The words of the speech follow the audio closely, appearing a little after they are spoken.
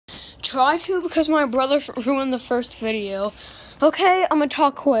try to because my brother ruined the first video. Okay, I'm gonna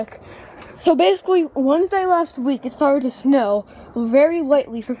talk quick. So basically, Wednesday last week, it started to snow very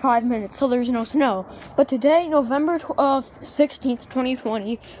lightly for 5 minutes, so there's no snow. But today, November 16th,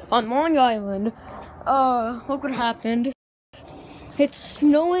 2020, on Long Island, look what happened. It's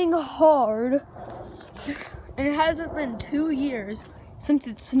snowing hard, and it hasn't been 2 years since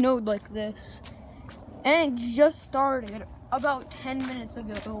it snowed like this. And it just started about 10 minutes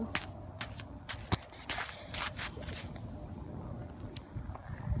ago.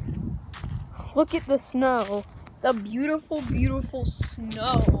 Look at the snow. The beautiful, beautiful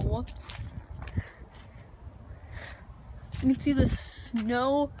snow. You can see the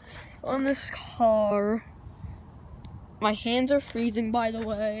snow on this car. My hands are freezing, by the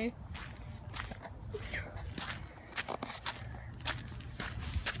way.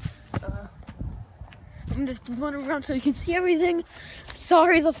 I'm just running around so you can see everything.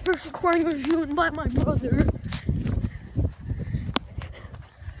 Sorry, the first recording was ruined by my brother.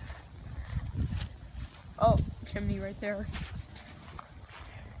 Oh, chimney right there.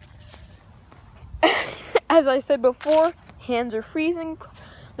 As I said before, hands are freezing.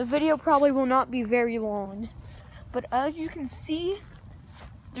 The video probably will not be very long. But as you can see,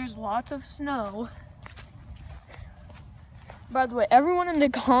 there's lots of snow. By the way, everyone in the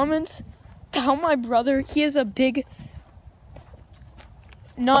comments, tell my brother he is a big,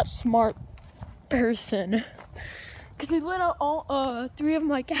 not smart person. Because he let out all 3 of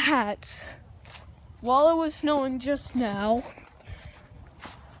my cats while it was snowing just now.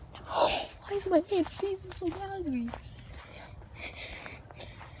 Oh, why is my hand freezing so badly?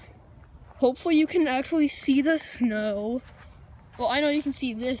 Hopefully you can actually see the snow. Well, I know you can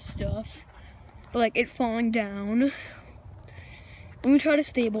see this stuff, but like it falling down. Let me try to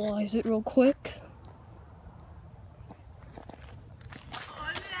stabilize it real quick.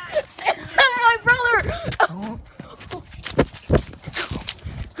 My brother! Oh.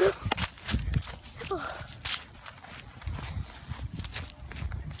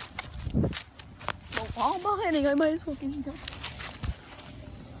 While I'm behind, I might as well get you guys.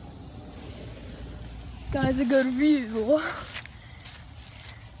 Guys, a good view.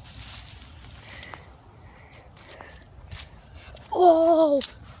 Oh,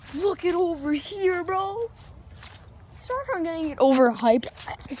 look it over here, bro. Sorry for getting it overhyped.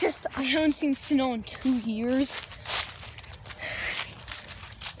 I haven't seen snow in 2 years.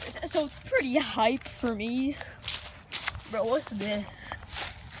 So it's pretty hype for me. Bro, what's this?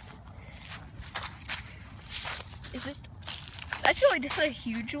 Is this actually just a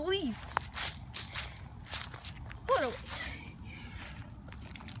huge leaf?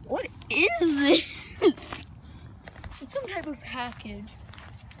 What is this? It's some type of package.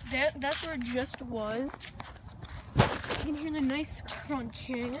 That's where it just was. You can hear the nice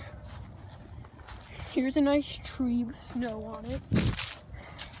crunching. Here's a nice tree with snow on it.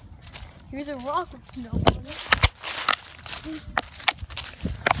 Here's a rock with snow on it.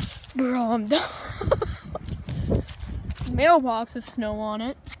 Bro, I'm done. Mailbox with snow on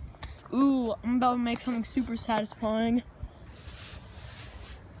it. Ooh, I'm about to make something super satisfying.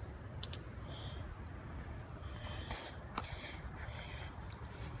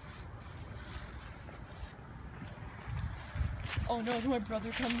 Oh no, is my brother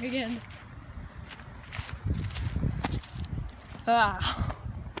coming again? Ah,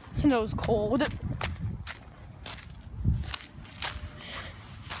 snow's cold.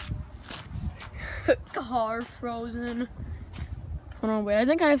 Car frozen. Hold on, wait, I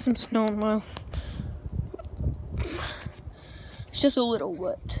think I have some snow in my... It's just a little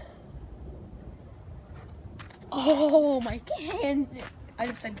wet. Oh, my hand. I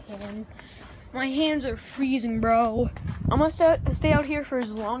just said can. My hands are freezing, bro. I'm gonna stay out here for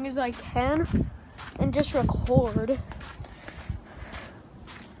as long as I can and just record.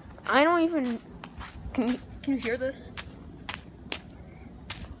 I don't even... Can you hear this?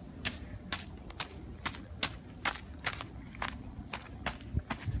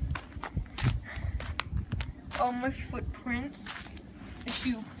 Oh, my footprints, the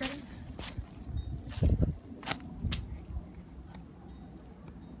shoe prints.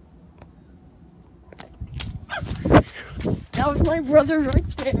 That was my brother right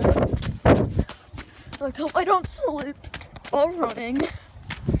there. Let's hope I don't slip while running,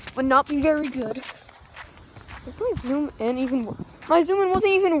 but not be very good. Does my zoom in even work? My zoom in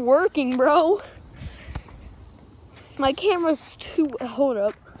wasn't even working, bro. My camera's too... Hold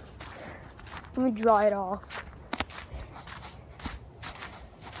up. Let me dry it off.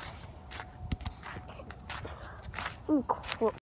 Ooh, cool.